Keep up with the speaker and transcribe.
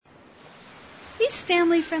These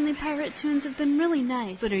family-friendly pirate tunes have been really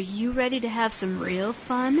nice. But are you ready to have some real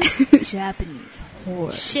fun? Japanese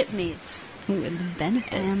horror. Shipmates. With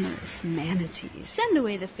benefits. Amorous manatees. Send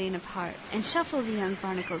away the faint of heart and shuffle the young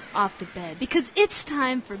barnacles off to bed, because it's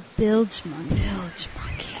time for Bilgemunky.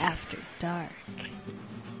 Bilgemunky After Dark.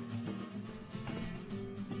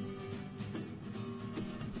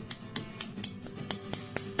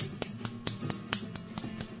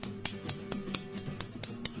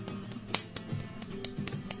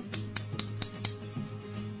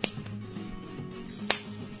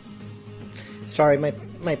 Sorry, my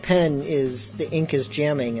pen is, the ink is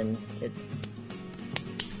jamming and it...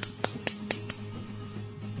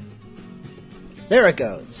 There it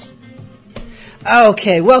goes.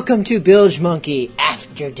 Okay, welcome to Bilgemunky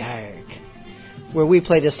After Dark, where we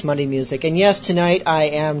play this smutty music. And yes, tonight I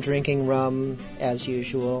am drinking rum, as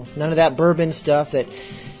usual. None of that bourbon stuff that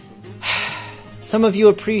some of you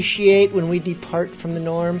appreciate when we depart from the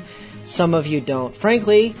norm. Some of you don't.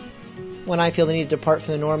 Frankly, when I feel the need to depart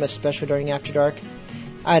from the norm, especially during After Dark,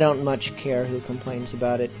 I don't much care who complains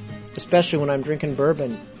about it, especially when I'm drinking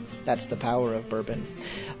bourbon. That's the power of bourbon.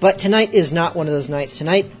 But tonight is not one of those nights.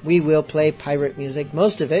 Tonight we will play pirate music.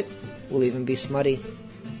 Most of it will even be smutty.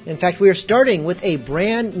 In fact, we are starting with a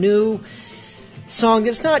brand new song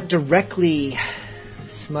that's not directly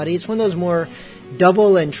smutty. It's one of those more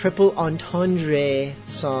double and triple entendre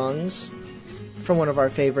songs from one of our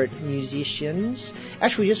favorite musicians.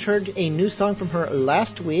 Actually, we just heard a new song from her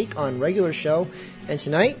last week on regular show, and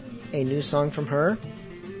tonight, a new song from her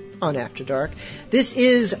on After Dark. This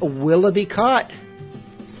is Willoughby Caught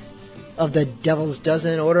of the Devil's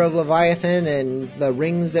Dozen, Order of Leviathan, and the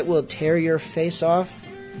Rings That Will Tear Your Face Off.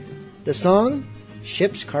 The song,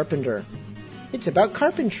 Ship's Carpenter. It's about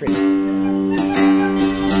carpentry.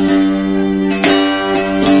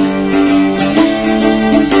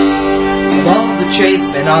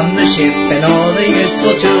 Tradesmen on the ship and all the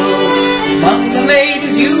useful tools. Among the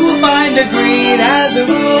ladies you will find a greed as a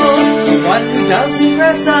rule. The one who does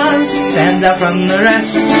impress us stands out from the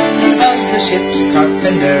rest. He does the ship's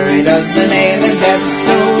carpenter, he does the nailing best.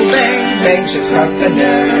 Oh, bang, bang, ship's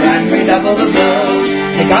carpenter, and redouble the blow.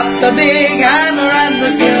 He got the big hammer and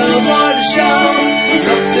the skill for the show. He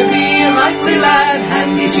looked to be a likely lad,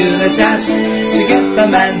 handy to the task. To get the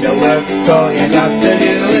man to work, all you got to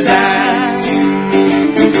do is ask.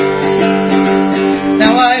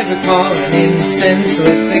 Now I recall an instance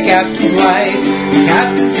with the captain's wife. The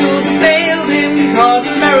captain's tools had failed him,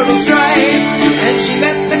 causing marital strife. And she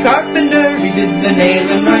met the carpenter, he did the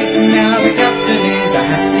nailing right. Now the captain is a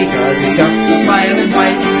happy cause he's got the smiling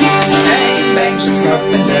wife. Bang, bang, ship's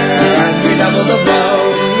carpenter, and redouble the blow.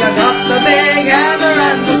 You got the big hammer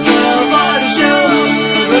and the skill for the show.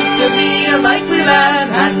 Looked to be a likely lad,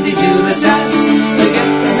 handy to the task. To get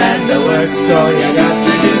the man to work, all you got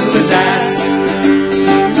to do is ask.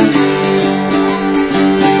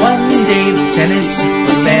 One day Lieutenant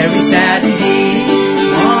was very sad indeed.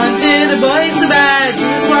 Wanted a boy so bad to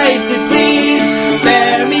his wife to plead.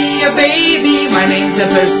 Bear me a baby, my name to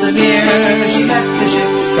persevere. She met the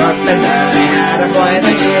ship's carpenter, they had a boy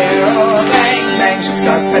the year. Oh, bang, bang, ship's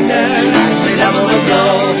carpenter, and redouble the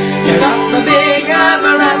blow. You got the big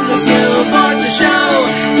hammer and the skill for to show.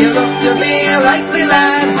 You look to be a likely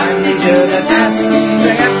lad, handy to the task. To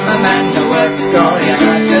get the man to work, all you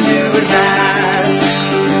got to do is ask.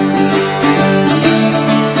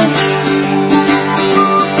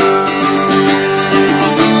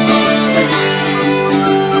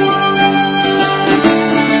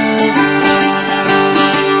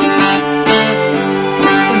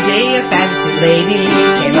 Lady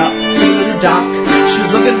came up to the dock. She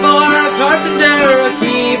was looking for a carpenter, a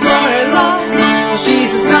key for her lock. She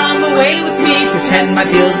says, come away with me to tend my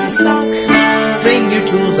fields and stock. Bring your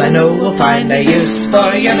tools, I know we'll find a use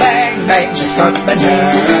for your bang, bang, ship's carpenter,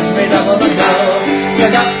 and redouble the blow. You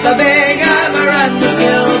got the big hammer and the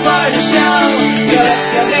skill for the show. You look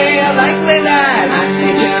to be a likely lad,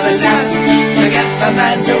 handy to the task. To get the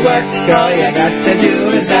man to work, all you got to do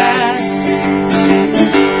is ask.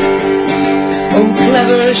 Oh,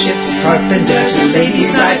 clever ship's carpenter, to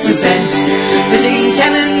ladies I present, fitting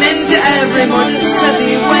tenon into every mortise as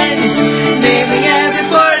he went, nailing every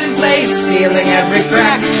board in place, sealing every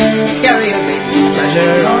crack, carrying things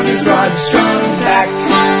pleasure on his broad, strong back.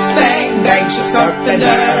 Bang, bang, ship's carpenter,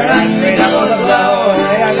 and redouble the blow.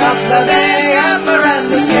 I got the big hammer and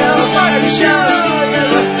the skill for the show. You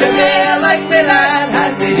look to be a likely lad,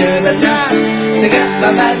 handy to the task. To get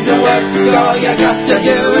the man to work, all you got to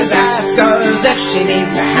do is ask. Cause if she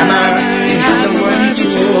needs a hammer, he has a worthy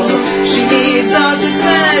tool. She needs all good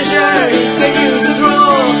measure, he can use his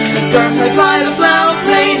rule. Firmly ply the plow,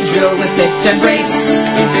 plain drill with fit embrace.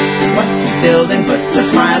 What he's building puts a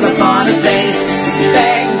smile upon her face.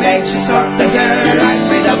 Bang, bang, she's caught the girl, I'd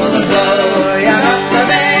redouble the blow. You got the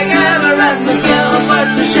bang hammer and the skill for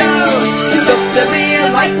to show. You look to be a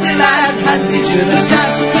likely lad, handy to the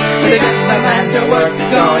task. To get the man to work,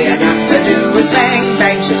 all you got to do is bang,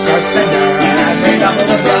 bang, she's caught the girl, I'd redouble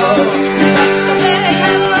the blow. You got the bang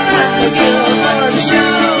hammer and the skill for to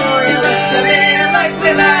show. You look to be a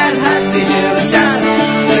likely lad, handy to the task.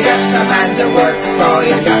 To get the man to work, all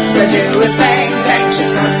you got to do is bang, bang,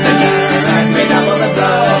 she's got the girl and redouble the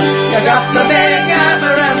blow. You got the big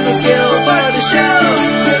hammer and the skill for the show.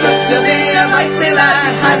 You look to be a likely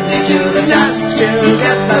lad, handy to the task. To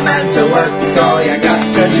get the man to work, all you got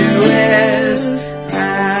to do is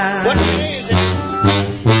ask. What is it?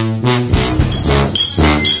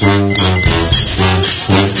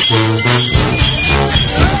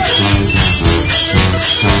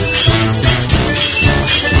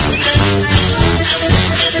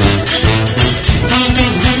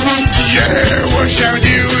 What shall we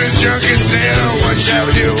do with drunken sailor? What shall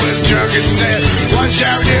we do with drunken sailor? What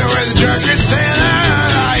shall we do with drunken sailor?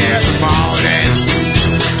 In the morning,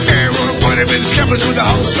 and we'll put him in his compass with the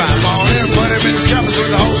hose pipe on him. Put him in his compass with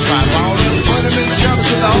the hose pipe on him. Put him in his compass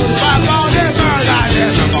with the hose pipe on him. Early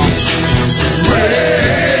in the morning,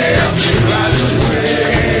 way up she rises, way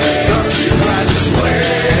up she rises, way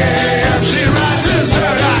up she rises.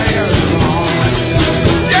 Early in the morning,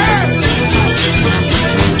 yeah.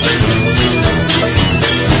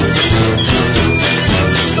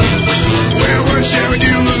 What shall we do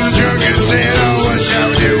with the drunken sailor? What shall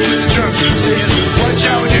we do with the drunken sailor? What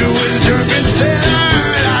shall we do with the drunken sailor?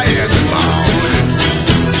 In the morning,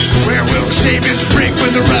 where we'll shave his brick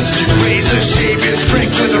with a rusty razor. Shave his brick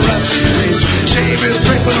with a rusty razor. Shave his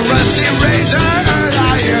brick with a rusty razor.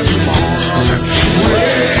 In the morning,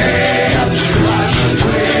 way up she rises,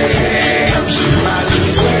 way up she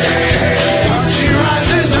rises, way up she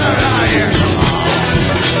rises. In the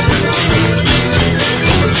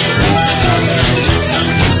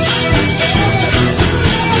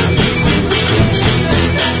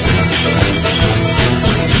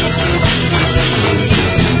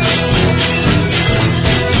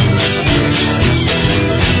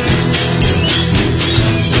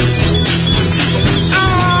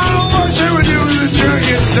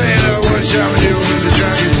sailor, what shall we do with the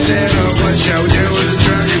drunken sailor? What shall we do with the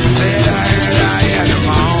drunken sailor? In the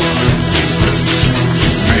morning,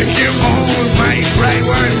 make him hold right, right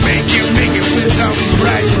word. Make it with something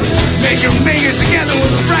right word. Make it together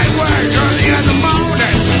with the right word. Early in the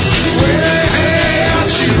morning, way up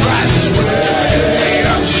she rises, way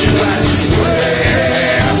up she rises,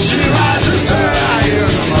 way up she rises. Early in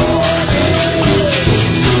the morning,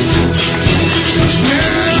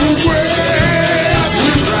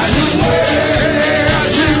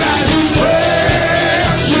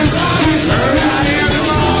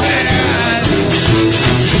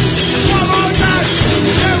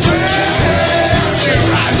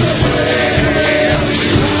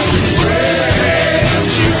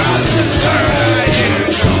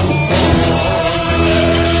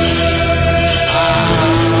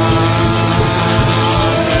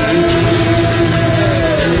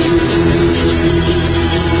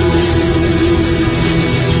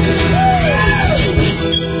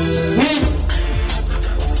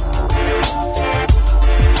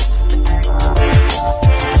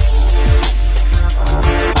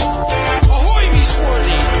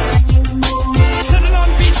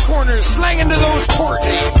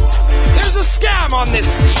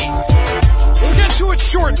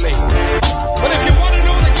 shortly. But if you want to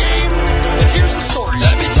know the game, then here's the story.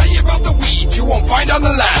 Let me tell you about the weed you won't find on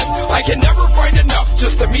the land. I can never find enough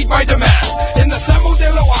just to meet my demand. In the San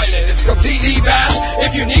Modelo Island, it's completely banned.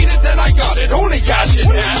 If you need it, then I got it, only cash in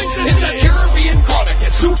hand. It's that Caribbean chronic,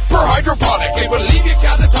 it's super hydroponic. It will leave you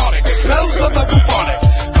catatonic, it smells of the bubonic.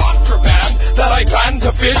 Contraband that I plan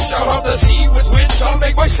to fish out of the sea, with which I'll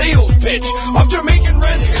make my sales pitch of Jamaican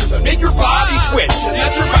red hairs and make your body twitch, and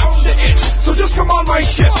that you're bound to itch. So just come on my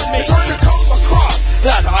ship, it's hard to come across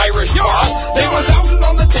that Irish boss. Lay 1,000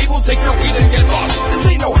 on the table, take your weed and get lost. This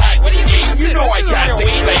ain't no Hagrid game, you know I can't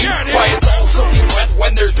explain why it's all soaking wet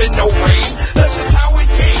when there's been no rain. That's just how it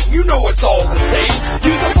came, you know it's all the same.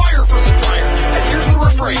 Use the fire for the dryer, and here's the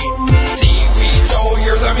refrain. Seaweeds, oh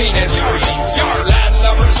you're the meanest greens. Your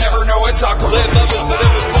landlubbers never know it's awkward.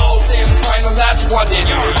 All Sam's final, that's what it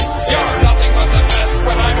means. It's nothing but the best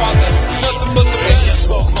when I'm on the scene. If you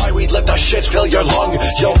smoke my weed, let the shit fill your lung.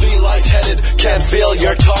 You'll be lightheaded, can't feel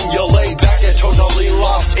your tongue. You'll lay back and totally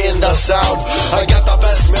lost in the sound. I got the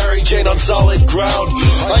best Mary Mary Jane on solid ground.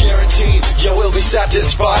 I guarantee you will be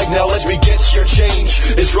satisfied. Now let me get your change.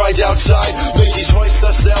 It's right outside. Mateys, hoist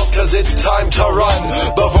the sails, cause it's time to run.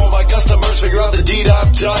 Before my customers figure out the deed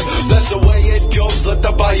I've done. That's the way it goes, let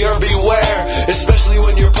the buyer beware. Especially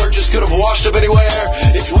when your purchase could have washed up anywhere.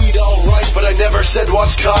 It's weed alright, but I never said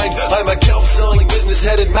what's kind. I'm a kelp-selling,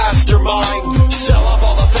 business-headed mastermind. Sell up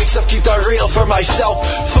all the fake stuff, keep the real for myself.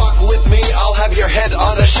 Fuck with me, I'll have your head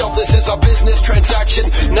on a shelf. This is a business transaction,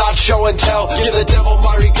 not show and tell. Give the devil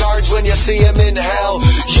my regards when you see him in hell.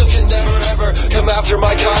 You can never ever come after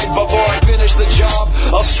my kind. Before I finish the job,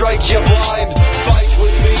 I'll strike you blind. Fight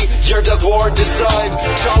with me, your death warrant is signed.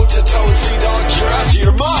 Toe to toe, sea dog, you're out of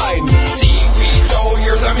your mind. Seaweed, oh,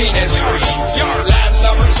 you're the meanest greens. Your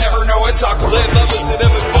landlubbers never know it's awkward. Landlubbers, they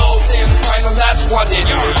never know. All Sam's final, that's what it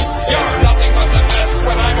means. It's nothing but the best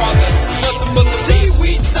when I'm on the sea.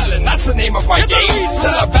 Seaweed selling, that's the name of my game.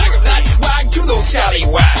 Sell a bag of that swag to those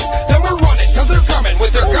scallywags. Then we're running, cause they're coming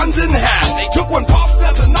with their guns in hand. They took one puff,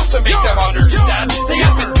 that's enough to make them understand. They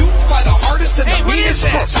have been duped by the hardest and the meanest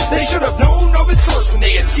crooks. They should have known of its source when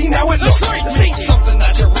they had seen how it looked. This ain't something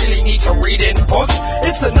that you really need to read in books.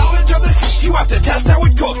 It's the knowledge of the seas, you have to test how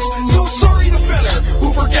it cooks. So sorry the feller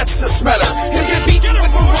who forgets to smell her. He'll get beaten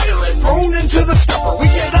with a wire and thrown into the scupper. We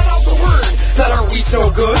get that out the word that our wheat's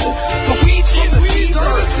no good. The weeds from the seeds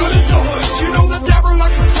are as good as the hood. You know the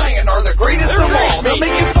Deverlux and Sangin are the greatest of all. They'll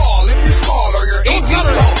make you fall if you're small or you're 8 feet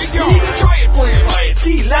tall. You need to try it before you buy it.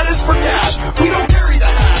 See, lettuce for cash. We don't carry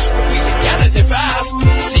the hash, but we can get it fast.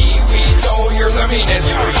 Seaweeds, oh, you're the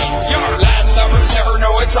meanest greens. Your landlubbers never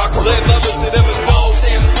know it's awkward. Landlubbers, they never know. All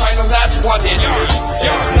Sam's final, that's what it means.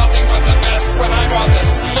 It's nothing but the best when I'm on the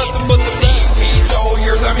sea. Nothing but the Seaweeds, oh,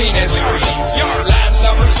 you're the meanest greens. Your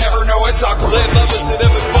landlubbers never know it's awkward. Landlubbers, they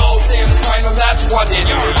never know. All Sam's final, that's what it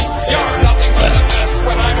means. It's nothing but the best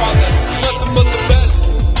when I'm on the sea. Nothing but the best.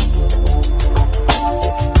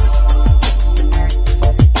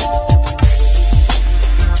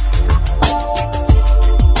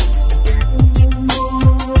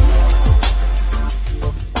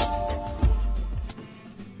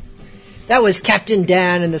 That was Captain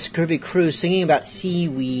Dan and the Scurvy Crew singing about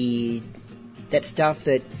seaweed. That stuff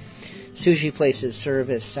that sushi places serve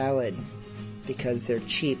as salad because they're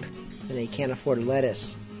cheap and they can't afford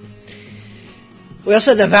lettuce. We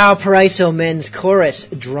also had the Valparaiso Men's Chorus,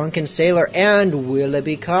 Drunken Sailor, and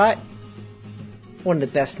Willoughby Caught. One of the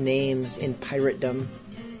best names in piratedom.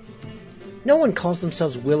 No one calls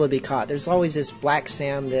themselves Willoughby Caught. There's always this Black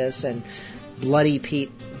Sam this and Bloody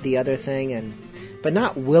Pete the other thing, but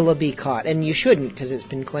not Willoughby Caught. And you shouldn't, because it's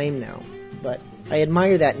been claimed now. But I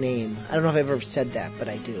admire that name. I don't know if I've ever said that, but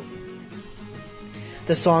I do.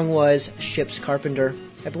 The song was Ship's Carpenter.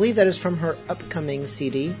 I believe that is from her upcoming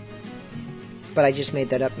CD. But I just made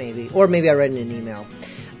that up maybe. Or maybe I read it in an email.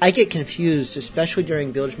 I get confused, especially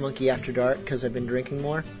during Bilgemunky After Dark, because I've been drinking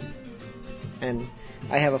more. And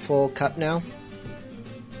I have a full cup now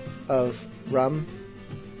of rum.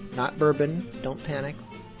 Not bourbon. Don't panic.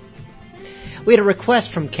 We had a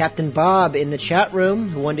request from Captain Bob in the chat room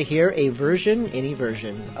who wanted to hear any version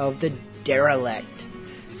of the Derelict.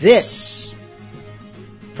 This,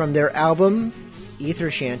 from their album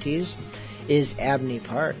Ether Shanties, is Abney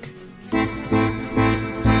Park. 15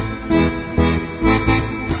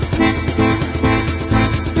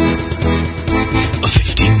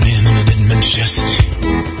 men on a dead man's chest,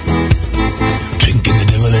 drinking the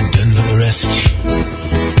devil had done for the rest.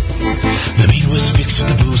 The meat was fixed with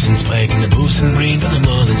the bosun spike, and the bosun brained on the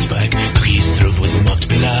marlin spike. Cookie's throat was mocked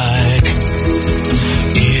belike.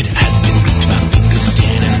 It had been gripped by fingers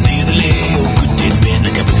ten, and the other lay, oh good dead men,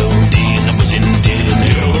 a couple of day, and I was in dead.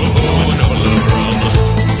 Oh, double of rum.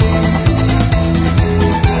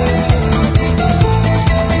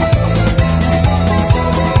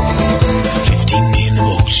 15 men of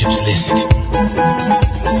a whole ship's list.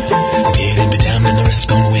 Dead and bedamned, and the rest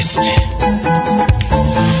gone west.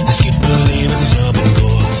 The skipper lay with his knob and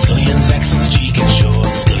gore. The scullion's axe on the cheek and shore.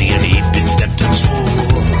 The scullion 8 bits that times 4.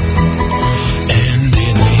 And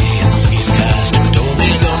there they lay in sunny skies. Stripped all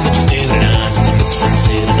day long with the staring eyes and the look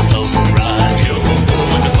sunset and the false sunrise. Yo,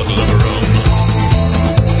 and a bottle of rum.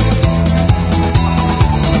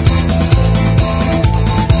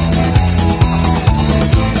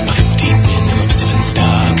 A 15 men and I'm still in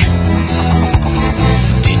stock.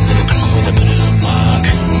 10 of the crew with a minute mark.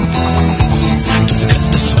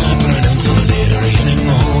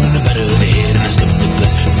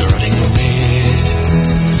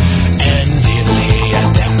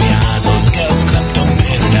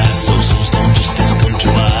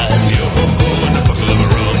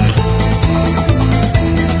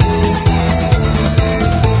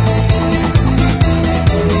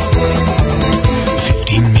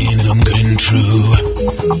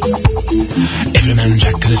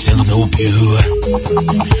 sell no pew.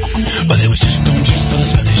 Well, there was just no just for the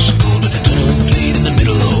Spanish gold, but the tunnel played in the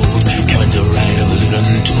middle road. Cabins are right of a little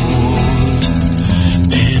untold.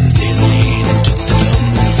 Then they laid and took the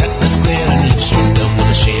plum and sat the square and lips were dumb with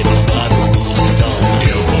a shade of bottle rolled of thumb.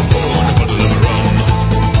 Yo ho ho and a bottle of rum.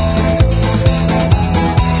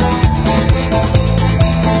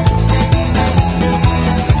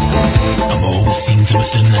 I'm always seen through a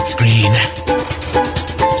slim-lit screen.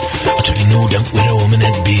 I tried to no doubt where a woman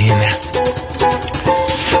had been.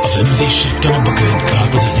 A flimsy shift on a bucket cart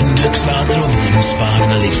with a thin duck slot, little boom spot,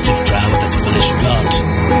 and a lace stiff dry with a purplish blot.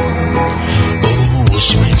 Oh, well,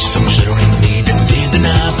 she went some shuddering maid and did the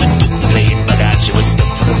knife and took the blade. By God, she was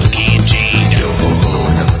stuffed for a bookie and chain. Yo ho ho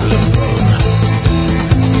and a bottle of rum.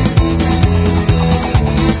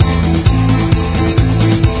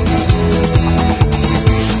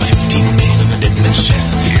 A 15 nail on a dead man's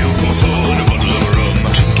chest. Yo ho ho and a bottle of rum.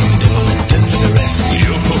 Drinking the devil and done for the rest.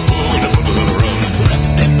 Yo ho ho and a bottle of rum. Wrap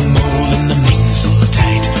them all in the main so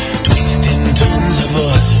tight, twisting tons of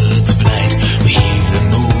hazards blight. We heave them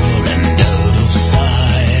over and out of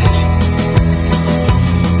sight.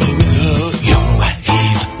 Oh, yo,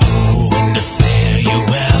 heave ho and fare you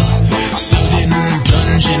well. Sudden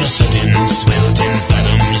plunge in a sudden swell, 10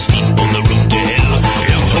 fathoms deep on the road to hell.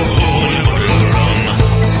 Yo ho ho and a bottle of rum.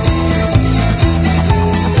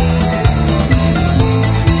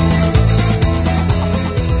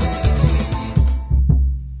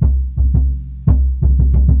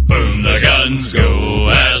 Boom, the guns go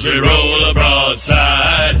as we roll a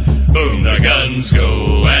broadside. Boom, the guns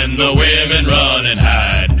go and the women run and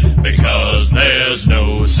hide, because there's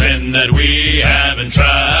no sin that we haven't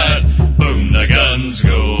tried. Boom, the guns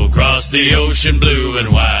go across the ocean blue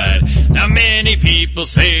and wide. Now many people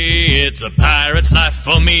say it's a pirate's life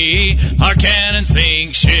for me. Our cannon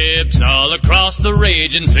sink ships all across the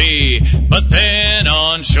raging sea, but then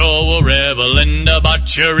on shore we'll revel in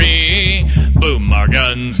debauchery. Boom, our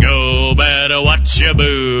guns go, better watch your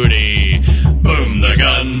booty. Boom, the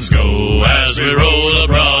guns go as we roll a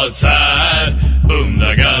broadside. Boom,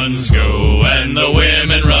 the guns go and the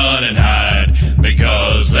women run and hide,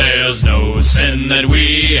 because there's no sin that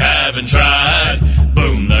we haven't tried.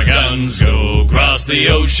 Boom, the guns go across the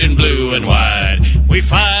ocean blue and wide. We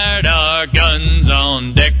fired our guns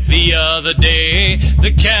on deck the other day.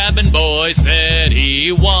 The cabin boy said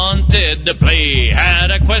he wanted to play. Had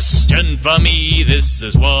a question for me, this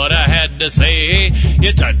is what I had to say.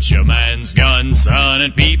 You touch a man's gun, son,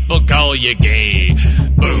 and people call you gay.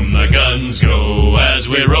 Boom, the guns go as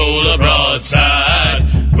we roll a broadside.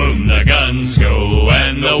 Boom, the guns go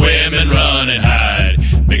and the women run and hide,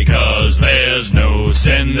 because there's no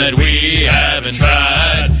sin that we haven't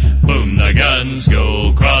tried. Boom, the guns go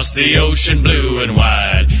across the ocean blue and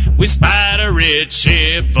wide. We spied a rich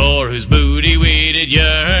ship for whose booty we did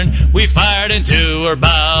yearn. We fired into her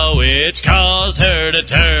bow, which caused her to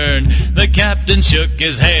turn. The captain shook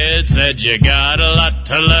his head, said you got a lot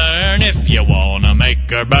to learn. If you wanna make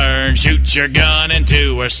her burn, shoot your gun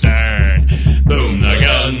into her stern. Boom, the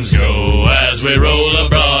guns go as we roll a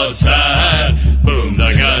broadside. Boom,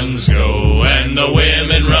 the guns go and the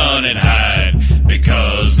women run and hide,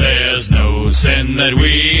 because there's no sin that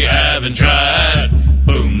we haven't tried.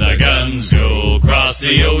 Boom, the guns go across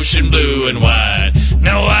the ocean blue and wide.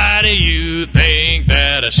 Now why do you think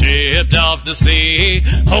that I shipped off to sea?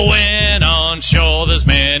 Oh, when on shore there's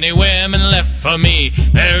many women left for me.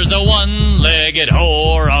 There's a one-legged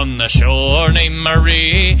whore on the shore named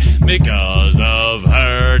Marie. Because of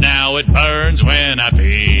her now it burns when I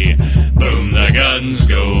pee. Boom, the guns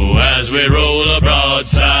go as we roll a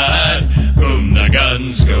broadside. Boom, the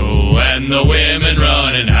guns go and the women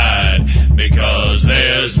run and hide, because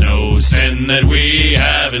there's no sin that we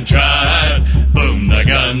haven't tried. Boom, the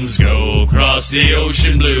guns go across the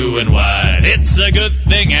ocean blue and wide. It's a good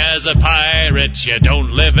thing as a pirate you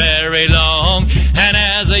don't live very long, and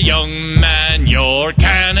as a young man your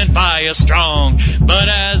cannon fire strong. But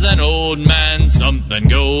as an old man something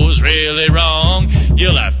goes really wrong.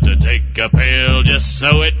 You'll have to take a pill just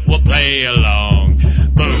so it will play along.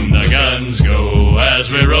 Boom, the guns go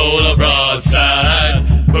as we roll a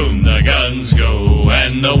broadside. Boom, the guns go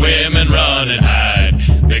and the women run and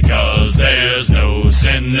hide, because there's no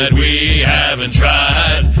sin that we haven't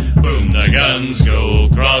tried. Boom, the guns go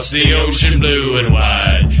across the ocean blue and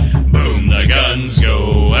wide. Boom, the guns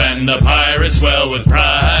go and the pirates swell with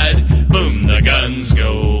pride. Boom, the guns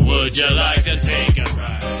go, would you like to take a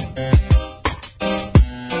ride?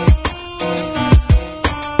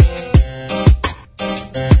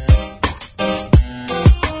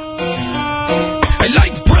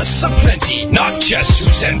 Aplenty, not just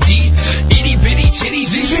who's empty. Itty bitty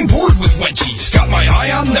titties, leaves me bored with wenchies. Got my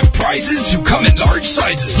eye on them prizes who come in large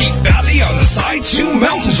sizes. Deep valley on the sides, 2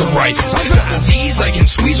 mountains or rises. Double D's I can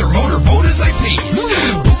squeeze or motorboat as I please.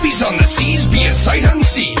 Boobies on the seas be a sight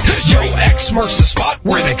unseen. Yo, X marks the spot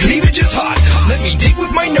where the cleavage is hot. Let me dig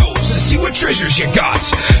with my nose to see what treasures you got.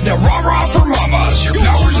 Now rah-rah for mamas, your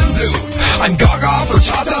flowers in bloom. I'm gaga for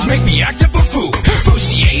tatas, make me act up a fool.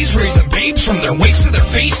 Fauciers raise them babes from their waist to their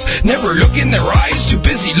face. Never look in their eyes, too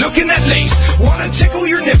busy looking at lace. Wanna tickle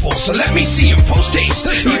your nipples, so let me see them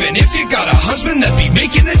post-haste. Even if you got a husband that be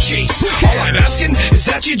making a chase. All I'm asking is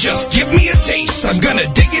that you just give me a taste. I'm gonna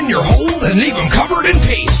dig in your hole and leave them covered in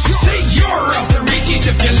paste. Say you're out there, mateys,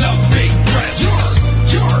 if you love big breasts.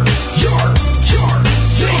 You're.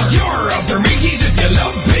 Say you're out there, mateys, if you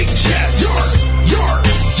love big chests. You're.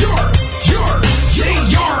 Say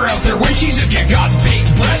you're out there, wenchies, if you got big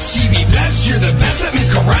breasts. Ye be blessed, you're the best, let me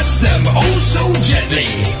caress them oh so gently.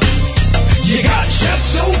 You got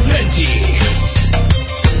chests so plenty.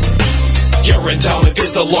 Your endowment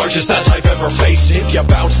is the largest that I've ever faced. If you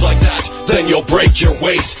bounce like that, then you'll break your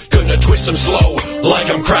waist. Gonna twist them slow,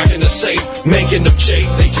 like I'm cracking a safe. Making them chafe,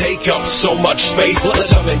 they take up so much space. Let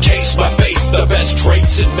them encase my face, the best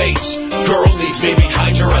traits in mates. Girl needs me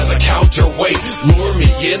behind her as a counterweight. Lure me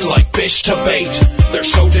in like fish to bait. They're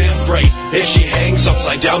so damn great. If she hangs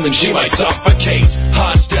upside down, then she might suffocate.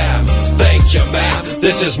 Hot damn, thank you, man.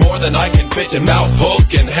 This is more than I can fit in mouth,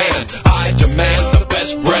 hook, and hand. I demand the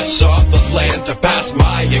best breasts of the land to pass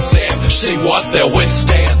my exam. See what they'll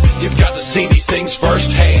withstand. You've got to see these things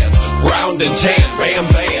firsthand. Round and tan, bam,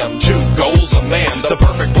 bam. 2 goals a man. The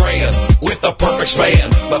perfect brand with the perfect span.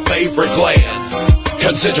 My favorite gland.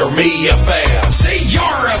 Consider me a fan. Say you're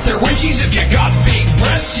out there, wenchies, if you got big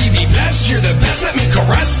breasts. Ye be blessed, you're the best, let me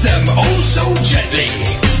caress them oh so gently.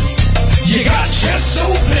 You got chests so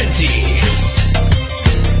plenty.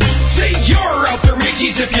 Say you're out there,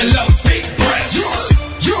 mateys, if you love big breasts.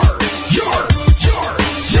 You're.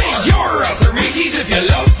 Say you're out there, mateys, if you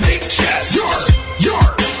love big chests. You're.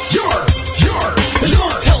 There's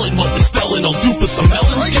no telling what the spelling will do for some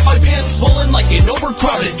melons. Get my pants swollen like an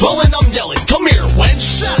overcrowded dwelling. I'm yelling, come here,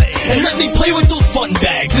 wench, and let me play with those fun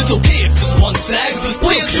bags. It's okay if just one sags. This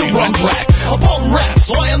play is your run rack. A bum rap,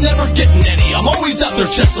 so I am never getting any. I'm always out there,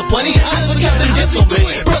 chests aplenty. How does the captain get so big?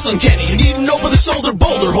 Breath uncanny, you need an over-the-shoulder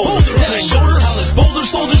boulder holder. Then I showed her how this boulder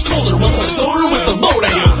soldier's colder. Once I sewed her with the load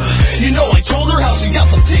I owed her. You know I told her how she got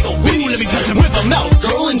some tickle bitties. Let me touch him, whip him out,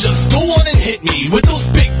 girl, and just go on and hit me with those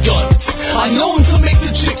big guns. I know him to make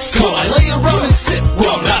the chicks come. I lay around and sip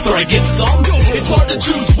rum after I get some. It's hard to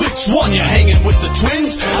choose which one. You're hanging with the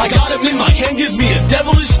twins. I got him in my hand, gives me a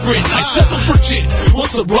devilish grin. I settle for gin.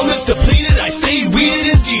 Once the rum is depleted, I stay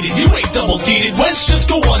weeded and deeded. You ain't double-deeded, wench, just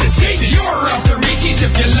go on and taste it. You're out there, mateys,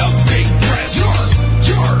 if you love big breasts.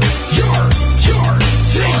 You're.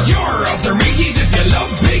 Say you're out there, mateys, if you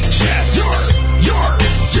love big chests. You're.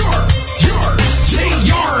 Say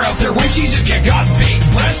you're out there, wenchies, if you got big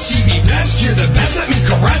breasts. Ye be blessed, you're the best, let me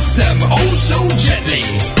caress them oh so gently.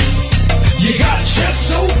 You got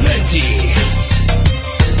chests so plenty.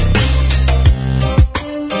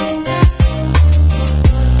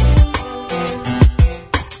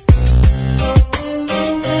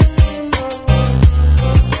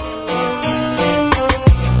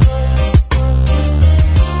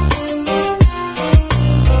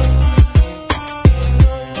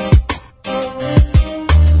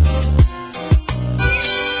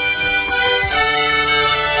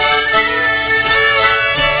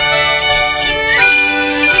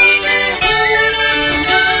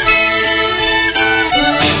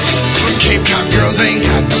 Ain't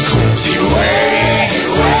got no clothes, away.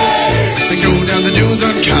 They go down the dunes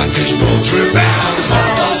on codfish boats. We're bound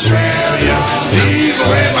for Australia. Heave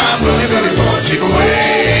away, my bully boats. Heave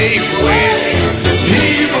away.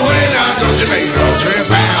 Heave away, now don't you make noise. We're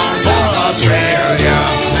bound for Australia.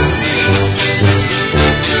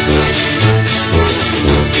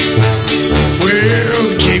 Well,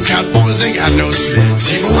 the Cape Cod boys ain't got no sleds.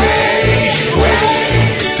 Heave away.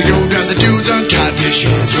 They go down the dunes on codfish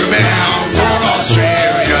heads. We're bound for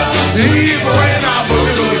Australia. Heave away now,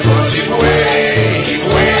 boogie boats. Heave away.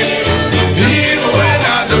 Heave away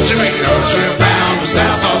now, don't you make noise. We're bound for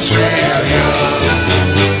South Australia.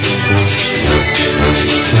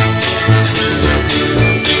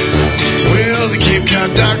 Well, the Cape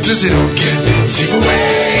Cod doctors, they don't get bills. Heave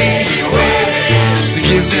away. They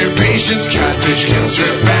give their patients codfish kills.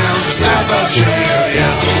 We're bound for South Australia.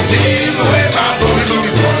 Heave away, my boogie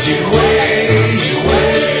boats. Heave away,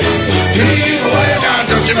 now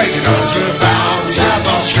don't you make a noise. We're bound for South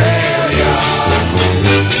Australia.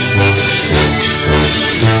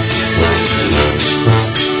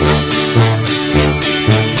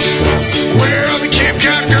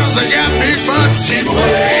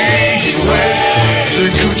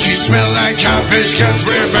 fish, 'cause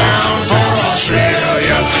we're bound for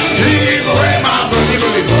Australia. Heave away, my boogie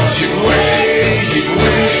boogie boots. Heave away, heave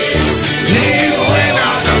away. Heave away,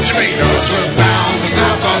 now don't you make noise. We're bound for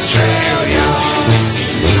South Australia.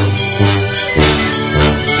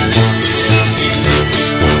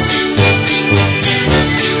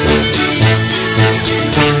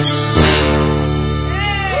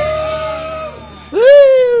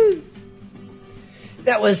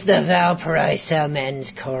 That was the Valparaiso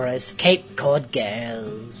Men's Chorus, Cape Cod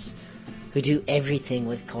Girls, who do everything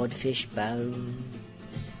with codfish bones.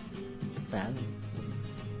 Bones,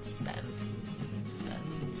 bones,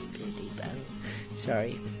 bones, pretty bones.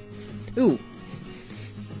 Sorry. Ooh.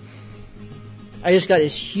 I just got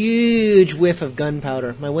this huge whiff of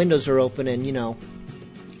gunpowder. My windows are open and, you know,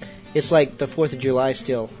 it's like the 4th of July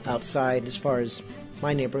still outside as far as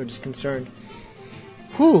my neighborhood is concerned.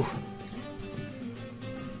 Whew.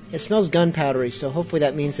 It smells gunpowdery, so hopefully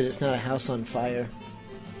that means that it's not a house on fire.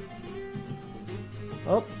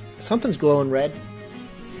 Oh, something's glowing red.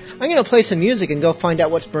 I'm going to play some music and go find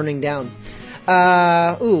out what's burning down.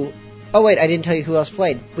 Oh wait, I didn't tell you who else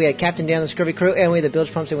played. We had Captain Dan, the Scurvy Crew, and we had the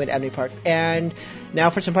Bilge Pumps, and we had Abney Park. And now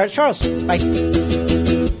for some Pirates Charles. Bye.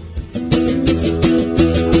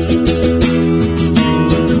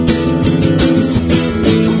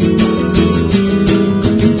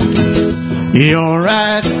 You're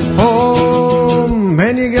at home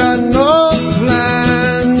and you got no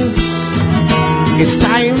plans. It's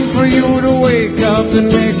time for you to wake up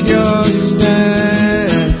and make your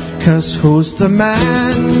stand. 'Cause who's the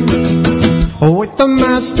man with the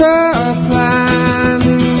master plan?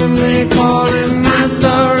 They call him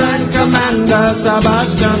Master and Commander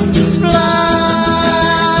Sebastian Blas.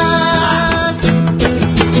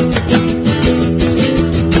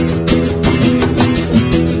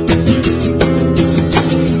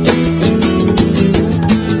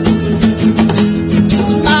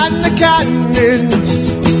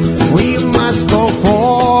 We must go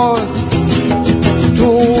forth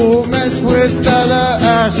to mess with other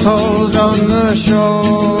assholes on the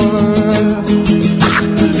shore.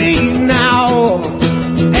 Leave now,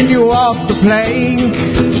 and you off the plank.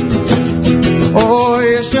 Oh,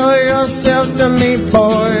 you show yourself to me,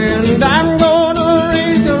 boy, and I'm gonna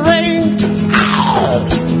raise the rank. Ow!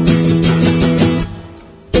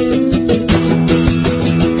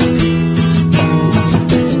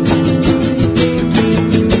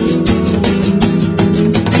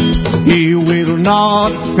 He will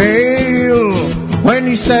not fail when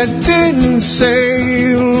he set in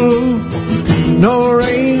sail. No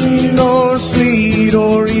rain, no sleet,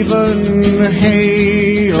 or even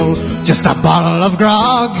hail. Just a bottle of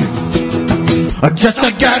grog, just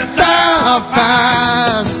to get there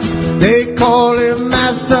fast. They call him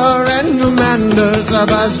Master and Commander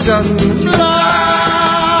Sebastian Blas.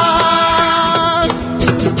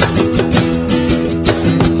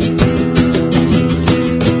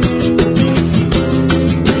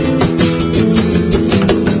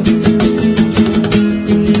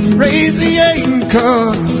 Raise the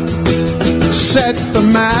anchor, set the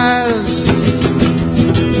mast.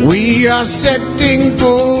 We are setting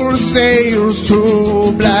full sails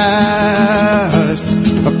to blast.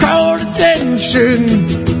 Call attention,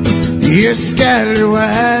 you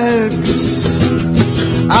scallywags.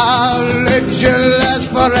 I'll let you last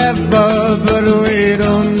forever, but we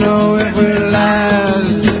don't know if we'll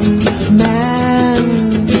last. Man,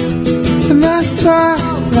 master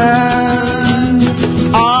plan.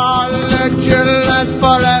 I'll let you last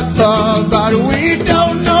forever, but we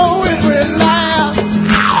don't know if we'll last.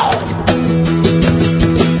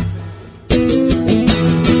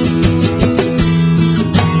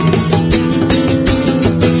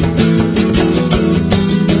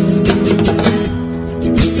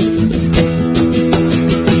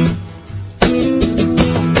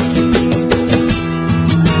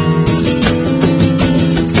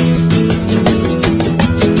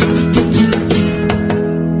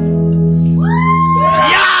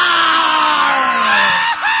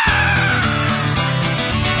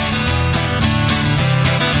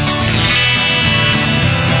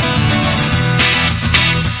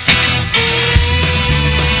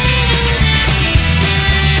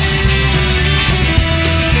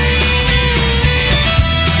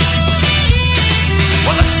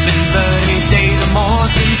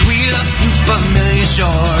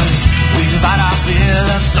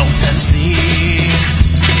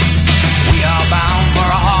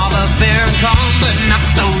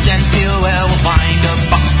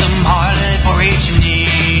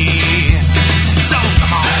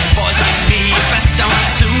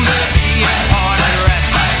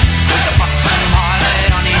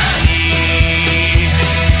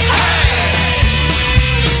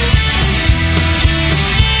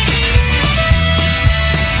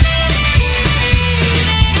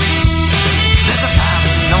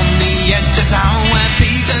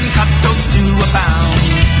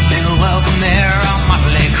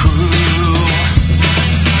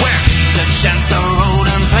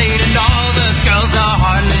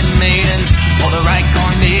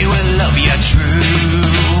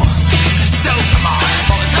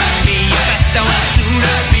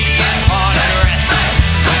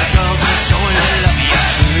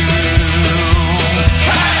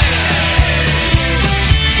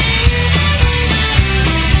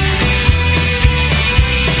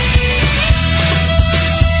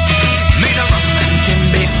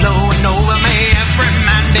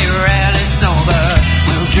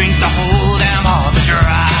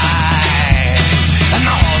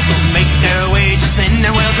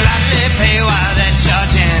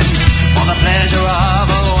 pleasure of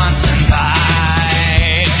a wanton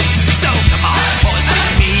bite. So come on, boys,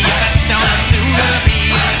 with me, you best know how soon to be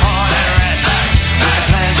for the rest. With the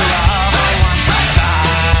pleasure of a wanton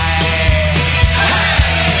bite.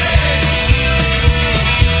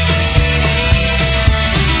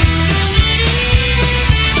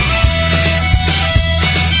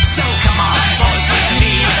 So come on, boys, with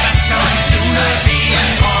me, you best know how soon to be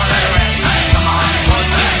for the rest. Come on,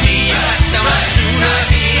 boys, with me, you best know how soon to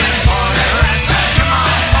be for the rest. Come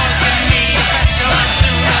on, boys, with me, you best know how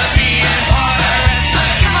soon to be for the rest.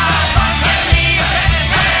 Come on, boys, with me, you best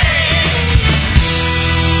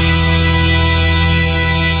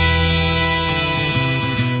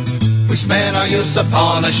We spent our youth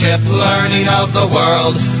upon a ship, learning of the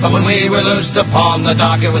world. But when we were loosed upon the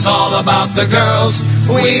dock, it was all about the girls.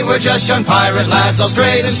 We were just young pirate lads, all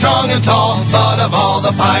straight and strong and tall. Thought of all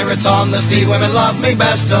the pirates on the sea, women loved me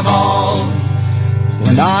best of all.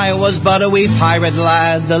 When I was but a wee pirate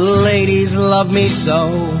lad, the ladies loved me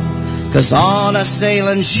so. 'Cause on a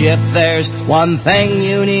sailing ship, there's one thing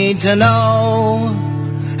you need to know.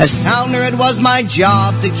 As sounder, it was my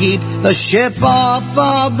job to keep the ship off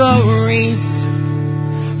of the reef.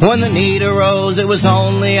 When the need arose, it was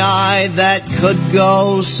only I that could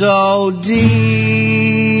go so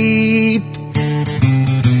deep.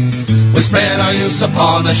 We spent our youth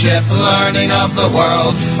upon the ship, learning of the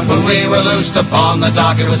world. But when we were loosed upon the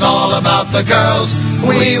dock, it was all about the girls.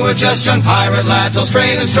 We were just young pirate lads, all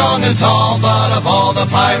straight and strong and tall. But of all the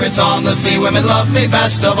pirates on the sea, women loved me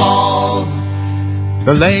best of all.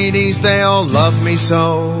 The ladies, they all loved me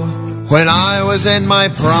so when I was in my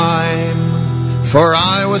prime. For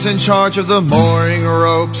I was in charge of the mooring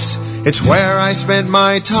ropes, it's where I spent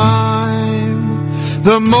my time.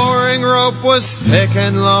 The mooring rope was thick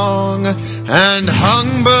and long and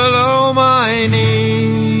hung below my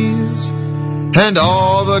knees. And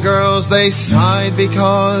all the girls, they sighed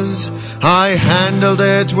because I handled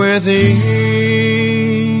it with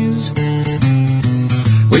ease.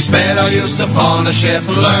 We spent our youth upon a ship,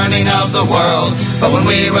 learning of the world. But when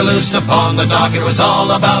we were loosed upon the dock, it was all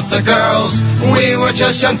about the girls. We were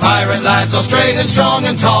just young pirate lads, all straight and strong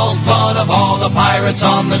and tall. But of all the pirates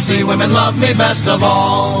on the sea, women loved me best of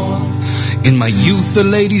all. In my youth, the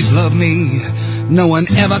ladies loved me. No one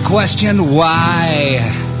ever questioned why.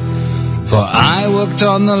 For I worked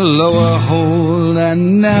on the lower hold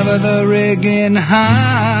and never the rigging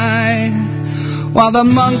high. While the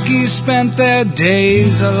monkeys spent their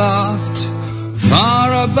days aloft,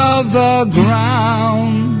 far above the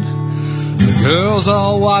ground. The girls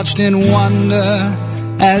all watched in wonder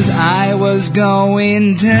as I was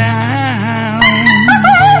going down.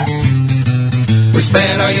 We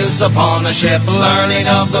spent our youth upon a ship, learning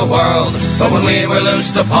of the world. But when we were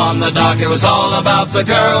loosed upon the dock, it was all about the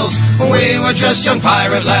girls. We were just young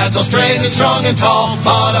pirate lads, all straight and strong and tall.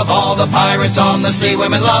 But of all the pirates on the sea,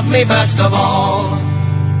 women loved me best of all.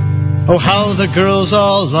 Oh, how the girls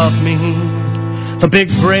all loved me, the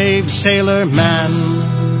big brave sailor man.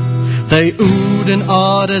 They oohed and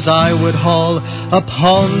awed as I would haul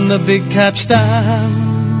upon the big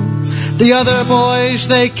capstan. The other boys,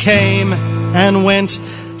 they came and went,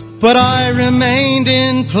 but I remained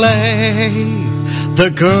in play. The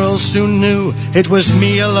girls soon knew it was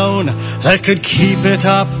me alone that could keep it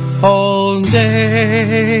up all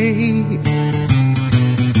day.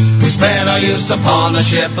 We spent our youth upon a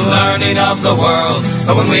ship, learning of the world.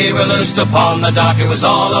 But when we were loosed upon the dock, it was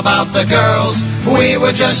all about the girls. We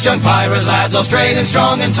were just young pirate lads, all straight and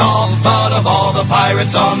strong and tall. But of all the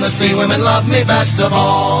pirates on the sea, women loved me best of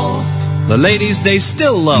all. The ladies, they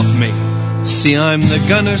still love me. See, I'm the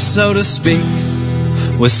gunner, so to speak,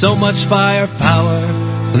 with so much firepower,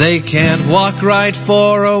 they can't walk right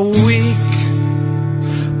for a week.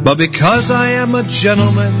 But because I am a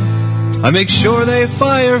gentleman, I make sure they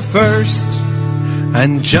fire first.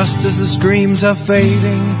 And just as the screams are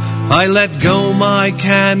fading, I let go my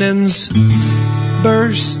cannons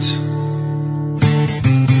burst.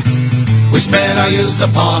 We spent our youth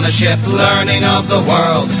upon a ship, learning of the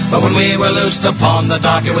world. But when we were loosed upon the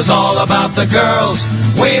dock, it was all about the girls.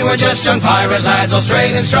 We were just young pirate lads, all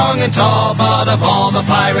straight and strong and tall. But of all the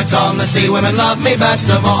pirates on the sea, women loved me best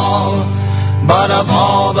of all. But of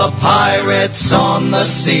all the pirates on the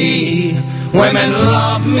sea, women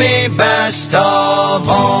loved me best of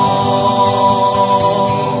all.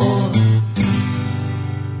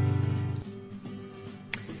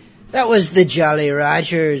 That was the Jolly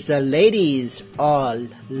Rogers. The ladies all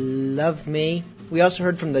loved me. We also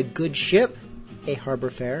heard from the Good Ship, a harbor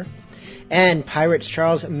fare, and Pirates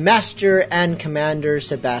Charles, Master and Commander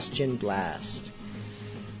Sebastian Blast.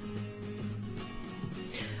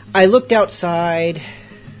 I looked outside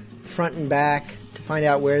front and back to find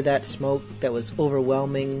out where that smoke that was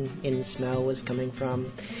overwhelming in smell was coming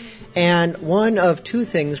from. And one of two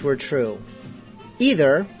things were true.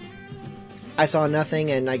 Either I saw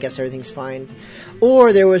nothing and I guess everything's fine,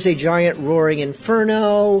 or there was a giant roaring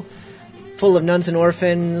inferno full of nuns and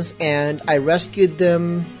orphans, and I rescued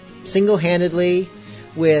them single-handedly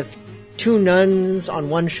with 2 nuns on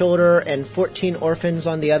one shoulder and 14 orphans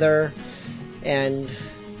on the other, and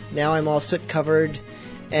now I'm all soot-covered,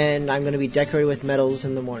 and I'm going to be decorated with medals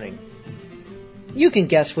in the morning. You can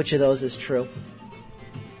guess which of those is true.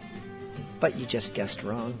 But you just guessed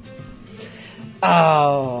wrong.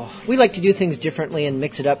 Oh, we like to do things differently and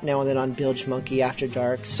mix it up now and then on Bilgemunky After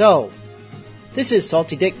Dark. So, this is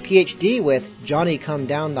Salty Dick PhD with Johnny Come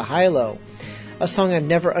Down the High-Low. A song I've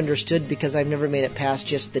never understood because I've never made it past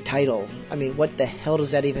just the title. I mean, what the hell does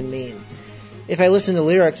that even mean? If I listen to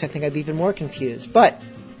lyrics, I think I'd be even more confused. But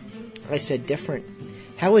I said different.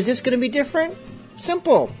 How is this going to be different?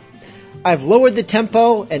 Simple. I've lowered the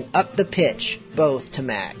tempo and upped the pitch, both to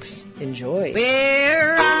max. Enjoy.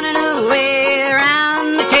 We're running away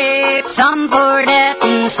around the Cape, some for death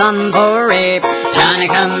and some for rape. Johnny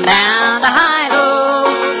come down the high-low,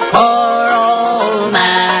 poor old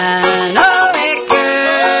man. Oh,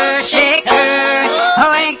 wicker, shaker,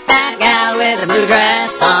 oh, ain't that gal with the blue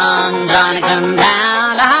dress on. Johnny come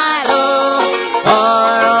down the high-low,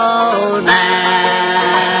 poor old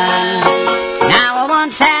man. Now I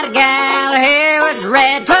once had a gal, her hair was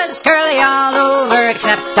red, 'twas curly all over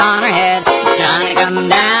except on her head. Johnny come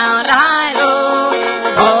down to high-low,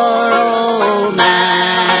 poor old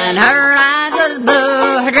man. Her eyes was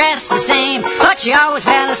blue, her dress the same, but she always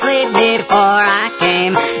fell asleep before I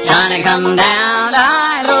came. Johnny come down to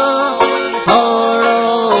high-low, poor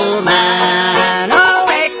old man. Oh,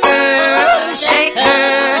 wake her, shake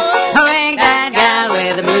her, oh, ain't that gal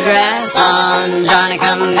with the blue dress on. Johnny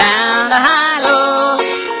come down to high-low,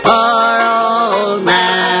 poor old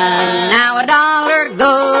man. Now a dollar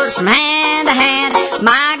goes from hand to hand,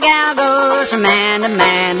 my gal goes from man to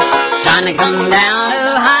man. Johnny come down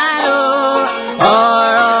to high-low,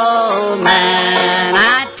 poor old man.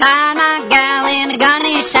 I tie my gal in a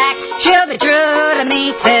gunny sack, she'll be true to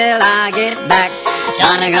me till I get back.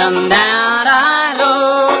 Johnny come down to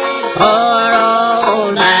high-low, poor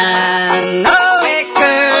old man. Oh, wake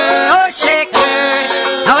her, oh, shake her,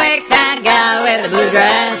 oh, wake that gal with the blue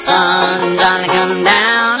dress on. Johnny come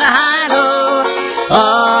down to high-low,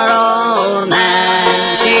 poor old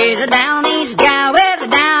man. She's a down east gal with a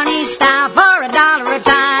down east style. For $1 a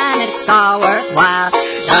time, it's all worthwhile.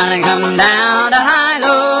 Johnny come down to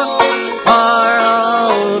high-low, poor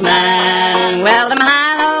old man. Well, them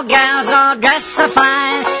high-low gals all dress so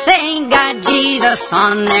fine, they ain't got Jesus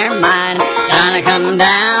on their mind. Johnny come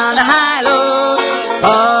down to high-low,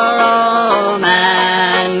 poor old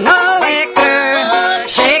man. Oh, wake her,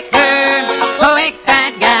 shake her, oh, wake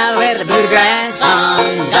that gal with the blue dress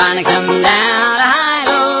on. Johnny come down to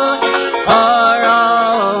high-low, poor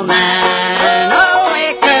old man. Oh,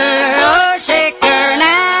 wake her, oh, shake her,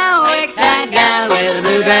 now wake that gal with the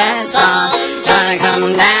blue dress on. Johnny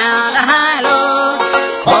come down to high-low,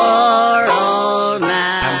 poor old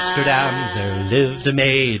man. Amsterdam, there lived a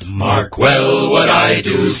maid, mark well what I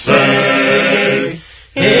do say.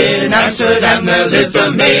 In Amsterdam there lived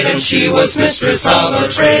a maid, and she was mistress of a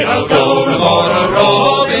trade. I'll go no more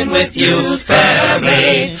a-roving with you, fair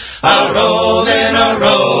maid.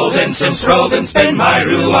 A-roving, since roving's been my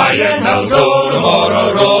ruin. I'll go no more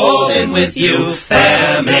a-roving with you,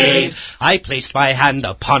 fair maid. I placed my hand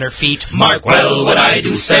upon her feet, mark well what I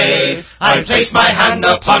do say. I placed my hand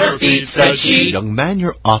upon her feet, said she, young man,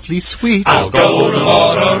 you're awfully sweet. I'll go no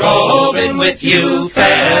more a-roving with you,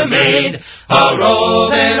 fair maid.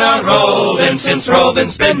 A-roving, since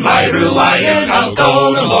roving's been my ruin. I'll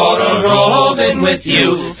go no more a-roving with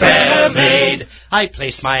you, fair maid. I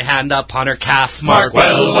placed my hand upon her calf, mark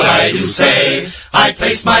well what I do say. I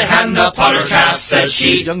placed my hand upon her calf, said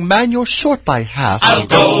she, young man, you're short by half. I'll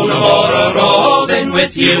go no more a-roving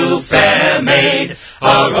with you, fair maid.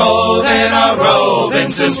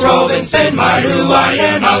 A-roving, since roving's been my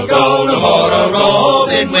ruin. I'll go no more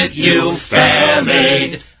a-roving with you, fair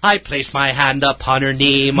maid. I placed my hand upon her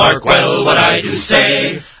knee, mark well what I do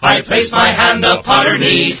say. I placed my hand upon her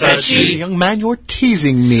knee, said she, young man, you're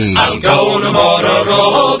teasing me. I'll go no more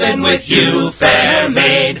a-roving with you, fair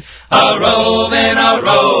maid.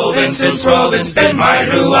 A-roving, since roving's been my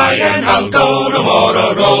ruin. I'll go no more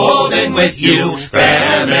a-roving with you,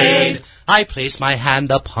 fair maid. I placed my hand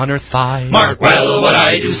upon her thigh, mark well what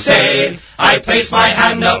I do say. I placed my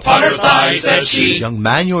hand upon her thigh, said she, young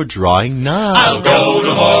man, you're drawing nigh. I'll go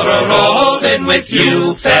no more a-roving with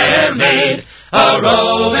you, fair maid.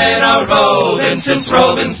 A-rovin', since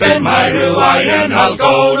rovin's been my ruin, I'll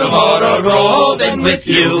go no more a-rovin' with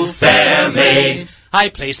you, fair maid. I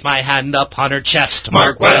place my hand upon her chest.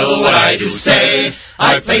 Mark well what I do say.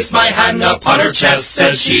 I place my hand upon her chest,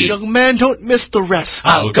 says she. Young man, don't miss the rest.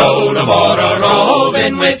 I'll go no more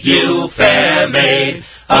a-rovin' with you, fair maid.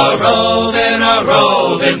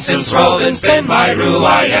 A-rovin', since rovin's been my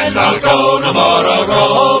ruin, I'll go no more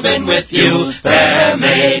a-rovin' with you, fair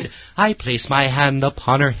maid. I place my hand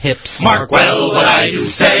upon her hips. Mark well what I do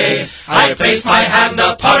say. I place my hand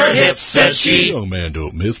upon her hips, says she. Young man,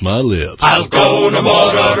 don't miss my lips. I'll go no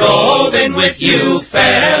more a-rovin' with you,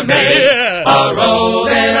 fair maid.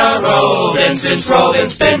 A-rovin', since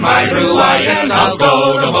rovin's been my ruin, I'll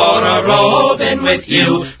go no more a-rovin' with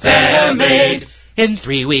you, fair maid. In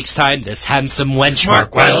 3 weeks' time, this handsome wench.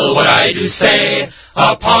 Mark well what I do say.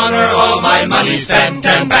 Upon her all my money spent,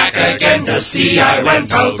 and back again to sea I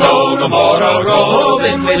went. I'll go no more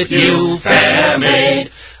a-rovin' with you, fair maid.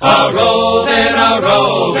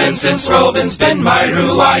 A-rovin', since rovin's been my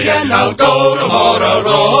ruin, I'll go no more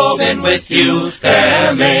a-rovin' with you,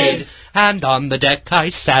 fair maid. And on the deck I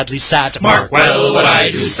sadly sat. Mark well what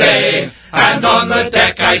I do say. And on the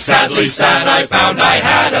deck I sadly sat. I found I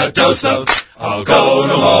had a dose of. I'll go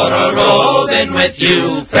no more a-rovin' with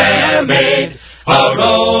you, fair maid.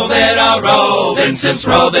 A-rovin', since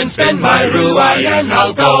rovin's been my ruin,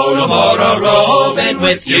 I'll go no more a-rovin'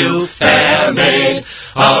 with you, fair maid.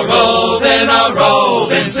 A-rovin',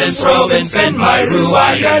 since rovin's been my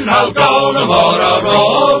ruin, I'll go no more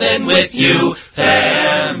a-rovin' with you,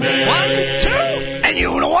 fair maid. 1, 2, and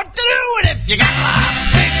you know what to do. And if you got a lot of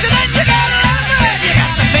fish, then you got a lot of bread. You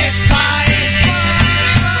got the fish pie.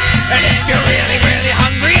 And if you're really, really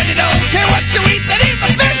hungry and you don't care what you eat, then eat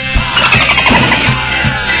the fish pie.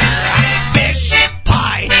 Fish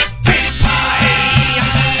pie, fish pie.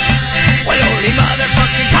 Well, only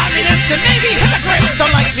motherfucking communists and maybe hypocrites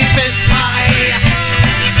don't like me fish pie.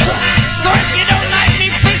 So if you don't like me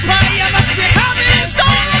fish pie, you must be a communist or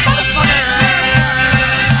a motherfucker.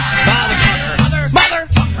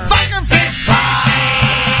 Motherfucker fish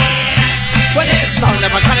pie. Well, this song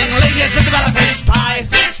of a cunning lady is about a fish pie.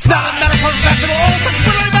 It's not a metaphor for vegetable, it's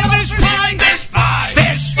literally about a fish pie. Fish pie.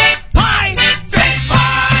 Fish pie. Fish pie.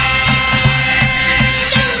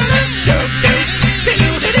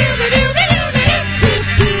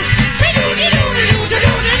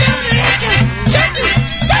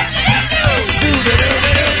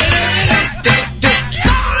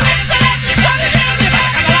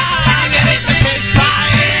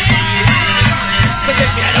 But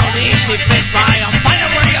if you don't eat me fish pie, I'll find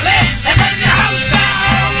out where you live and burn your house down.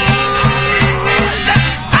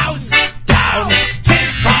 House down,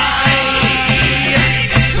 fish pie.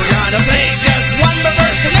 We're gonna play just one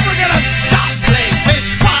reverse and then we're gonna stop playing fish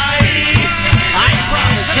pie. I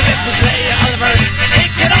promise, cause if we play another verse, it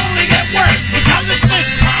can only get worse because it's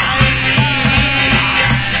fish pie.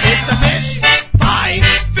 It's a fish pie,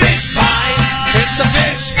 fish pie. It's a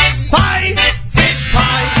fish pie, fish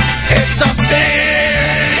pie. It's the fish.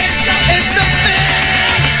 It's the fish.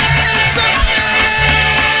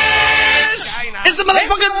 It's the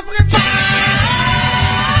motherfucking pie.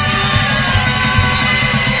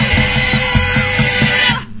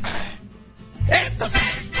 It's the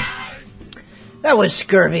fish pie. That was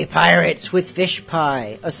Scurvy Pirates with Fish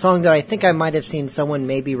Pie, a song that I think I might have seen someone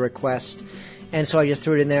maybe request, and so I just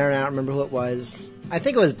threw it in there, and I don't remember who it was. I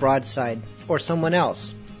think it was Broadside, or someone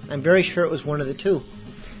else. I'm very sure it was one of the two.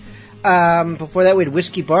 Before that, we had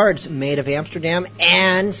Whiskey Bards, Maid of Amsterdam,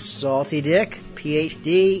 and Salty Dick,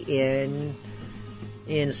 PhD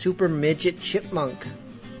in Super Midget Chipmunk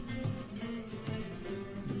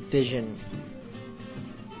Vision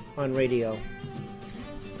on radio.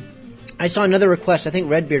 I saw another request. I think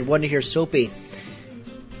Redbeard wanted to hear Soapy.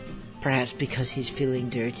 Perhaps because he's feeling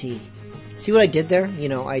dirty. See what I did there? You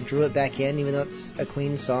know, I drew it back in, even though it's a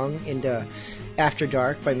clean song, into After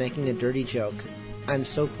Dark by making a dirty joke. I'm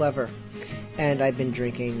so clever. And I've been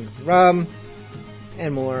drinking rum,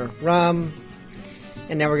 and more rum,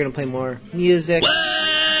 and now we're going to play more music.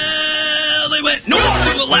 Well, they went north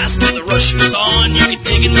to Alaska, the rush was on. You could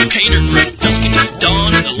dig in the painter from dusk until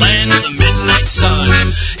dawn in the land of the midnight sun,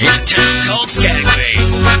 in a town called Skagway.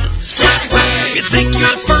 Skagway! You think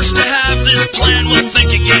you're the first to have this plan? Well,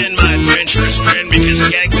 think again, my adventurous friend, because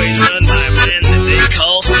Skagway's run by a man that they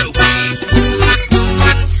call Soapy.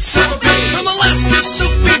 Soapy! From Alaska,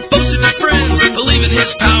 Soapy boasted to friends, believing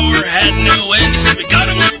his power had no end. He said, we got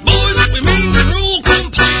enough boys that we mean to rule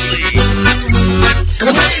completely.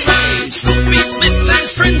 Completely! Soapy Smith and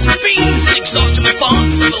his friends were fiends, and exhaustible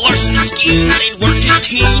thoughts of the larceny schemes. They'd work in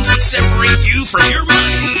teams and separate you from your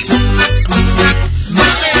money.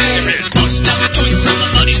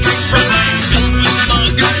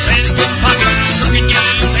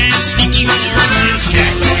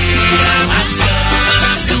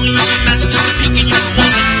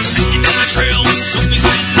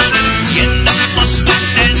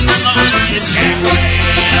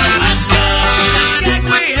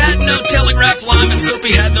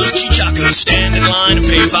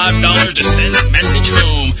 $5 to send a message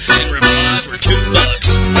home, and replies were $2. For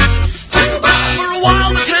a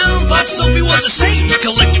while, the town thought Soapy was a saint. He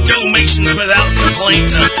collected donations without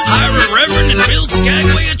complaint to hire a reverend and build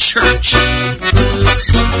Skagway a church.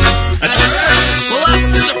 Well,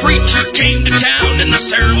 after the preacher came to town and the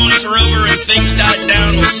ceremonies were over and things died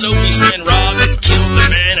down, well, Soapy's men robbed and killed the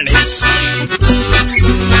man in his sleep.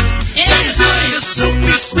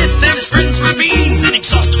 Soapy Smith and his friends were fiends,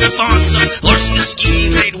 inexhaustible fonts of larcenous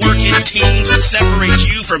schemes. They'd work in teams and separate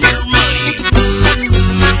you from your money.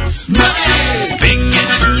 Big Ken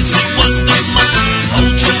Burns, he was the muscle.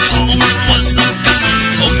 Old Joe Palmer was the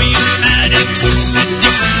gunman. Opium addict, Sid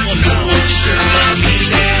Dixon, well, now I'm sure that he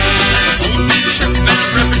did. Old Big Trip and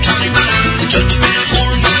Reverend Charlie Brown. Judge Van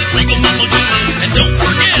Horn with his legal mumble jumble. And don't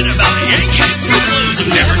forget about Yank Hank Fuglows who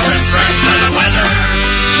never dressed right by the weather.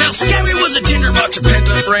 Now, Skagway was a tinderbox of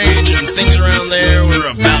pent-up rage, and things around there were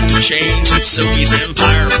about to change. And Soapy's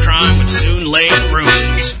empire of crime would soon lay in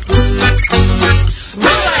ruins.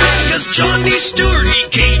 Cause John D. Stewart, he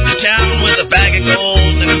came to town with a bag of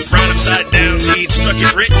gold and a frown upside down, so he'd struck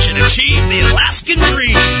it rich and achieved the Alaskan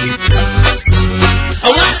dream.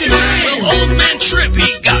 Alaskan dream! Well, old man Tripp,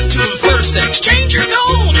 he got to him first and exchange your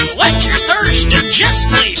gold and wet your thirst at Jeff's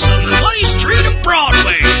place on the bloody street of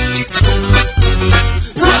Broadway.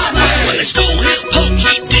 When they stole his poke,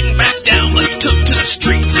 he didn't back down, but he took to the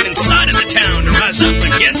streets and inside of the town to rise up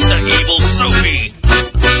against the evil Soapy.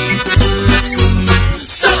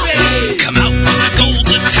 Come out with the gold,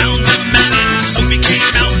 the town demanded. Soapy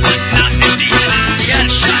came out, but not empty-handed. He had a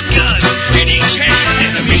shotgun in each hand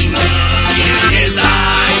and a mean look in his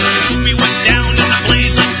eyes. Soapy went down in a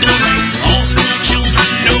blaze of glory. All school children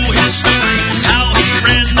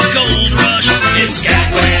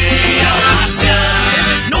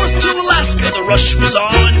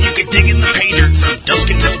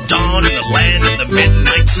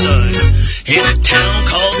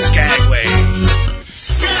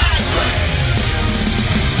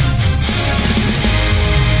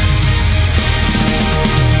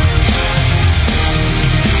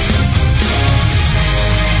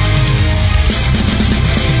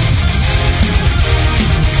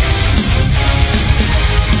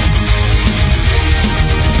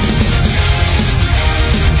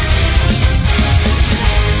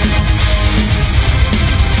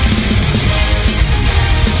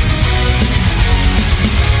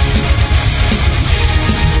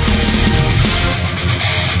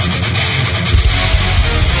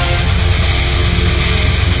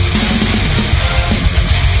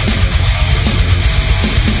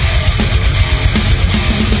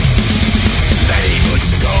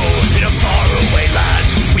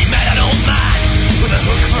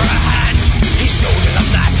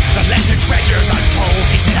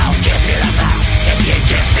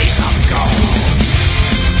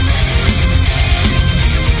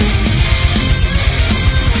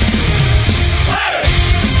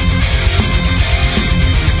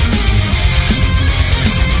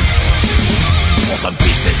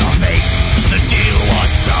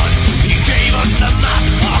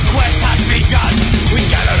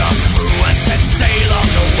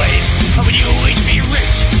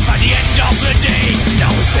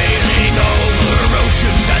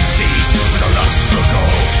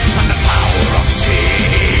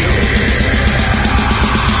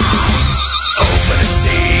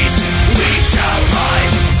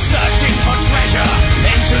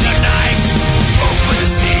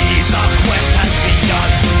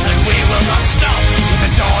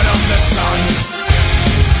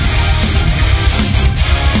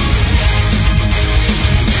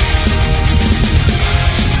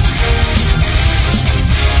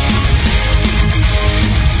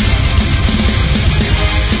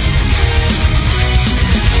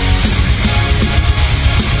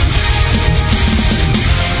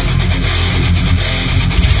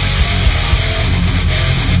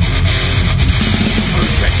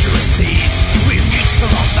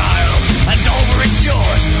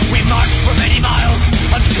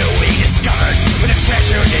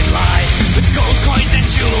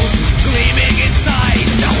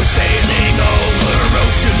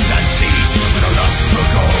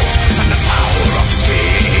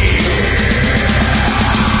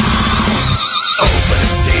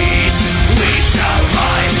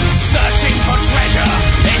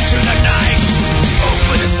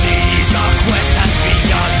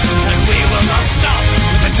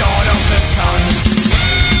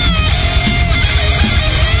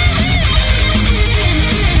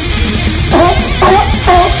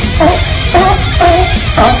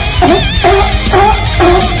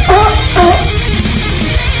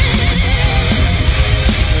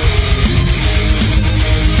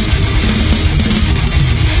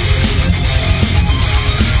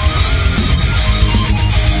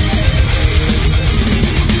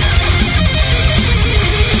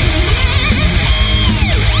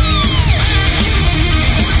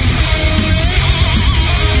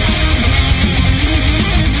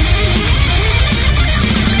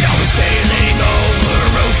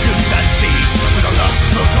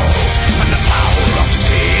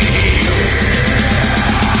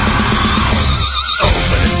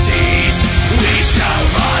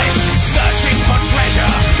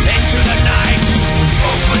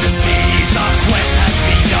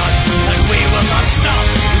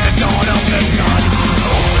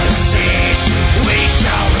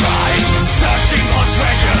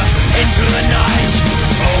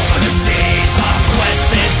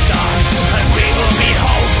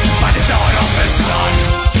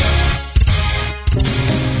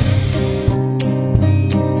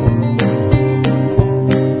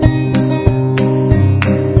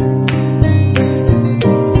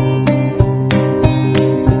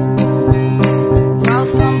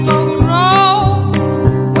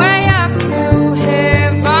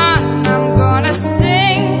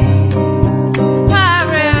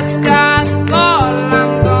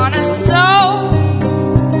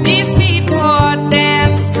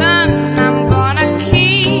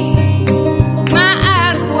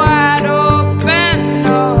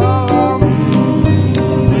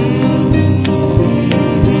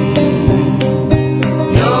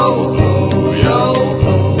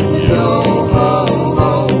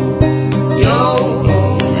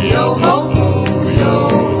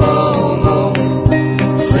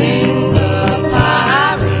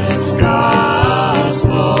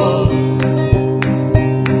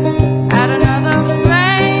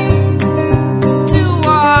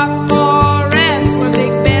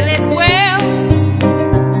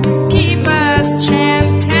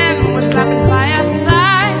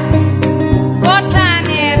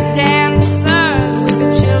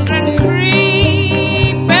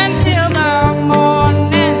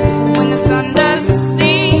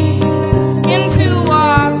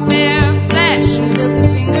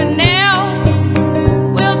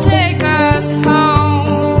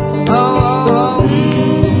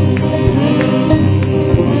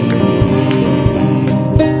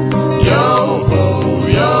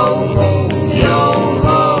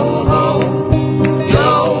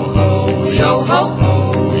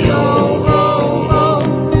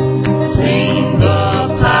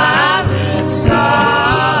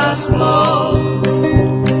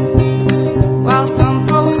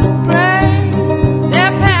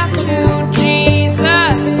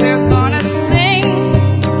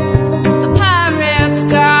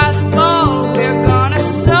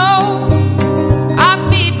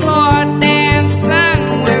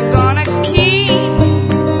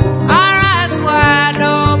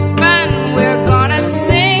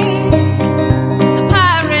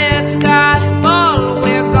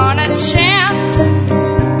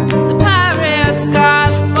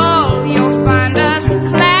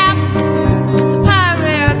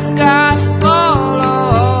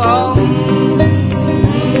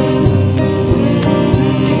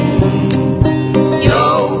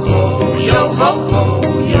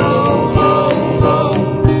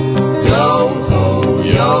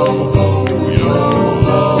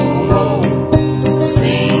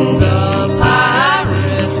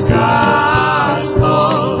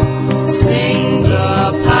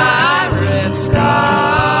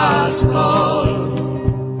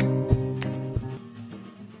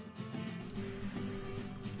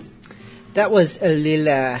That was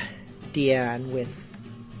Lila Diane with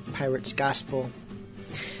Pirate's Gospel.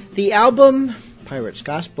 The album, Pirate's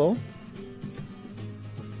Gospel,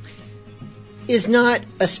 is not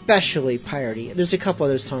especially piratey. There's a couple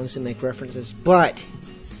other songs that make references, but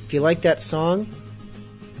if you like that song,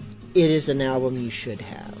 it is an album you should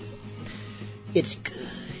have. It's good.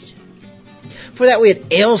 For that we had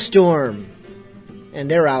Ailstorm, and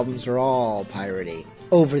their albums are all piratey.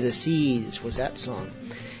 Over the Seas was that song.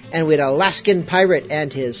 And we had Alaskan Pirate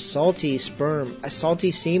and his Salty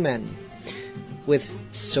Seaman with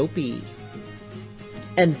Soapy.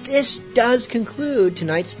 And this does conclude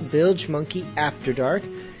tonight's Bilgemunky After Dark.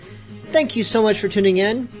 Thank you so much for tuning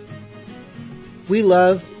in. We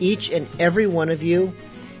love each and every one of you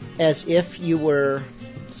as if you were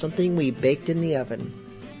something we baked in the oven.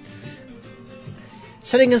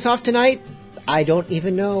 Setting us off tonight, I don't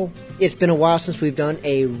even know. It's been a while since we've done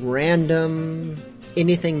a random,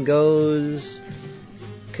 anything goes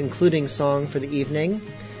concluding song for the evening.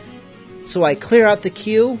 So I clear out the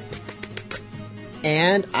queue,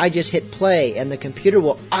 and I just hit play, and the computer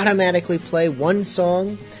will automatically play one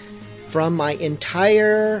song from my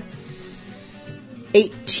entire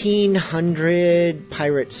 1,800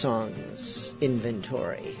 pirate songs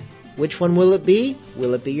inventory. Which one will it be?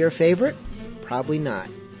 Will it be your favorite? Probably not.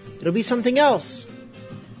 It'll be something else.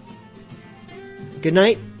 Good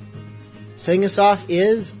night. Setting us off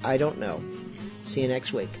is, I don't know. See you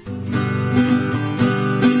next week.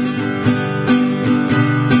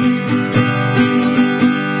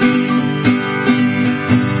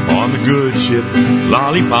 On the good ship,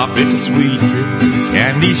 Lollipop, it's a sweet trip.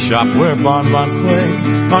 Candy shop where bonbons play.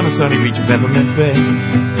 On a sunny beach of Peppermint Bay.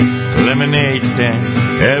 Lemonade stands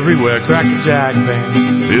everywhere, Cracker Jack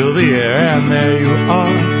bands fill the air, and there you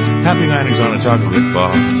are. Happy landings on a chocolate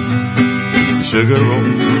bar. The sugar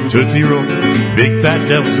rolls, Tootsie Rolls, big fat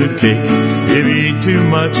devil's food cake. If you eat too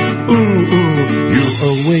much, you'll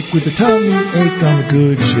awake with a tummy ache on the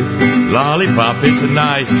good ship. Lollipop, it's a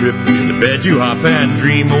nice trip. In the bed you hop and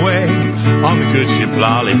dream away on the good ship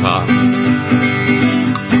Lollipop.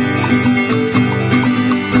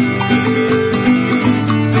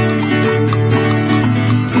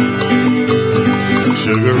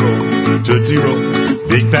 Sugar rolls, Tootsie Rolls,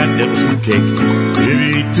 big fat devil's food cake. If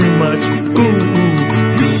you eat too much,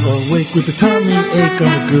 you'll awake with a tummy ache on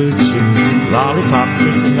a good ship. Lollipop,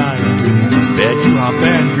 it's a nice trip. Bed you hop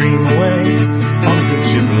and dream away on the good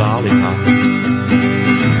ship Lollipop.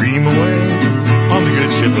 Dream away on the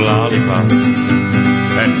good ship Lollipop.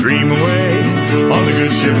 And dream away on the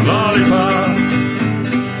good ship Lollipop.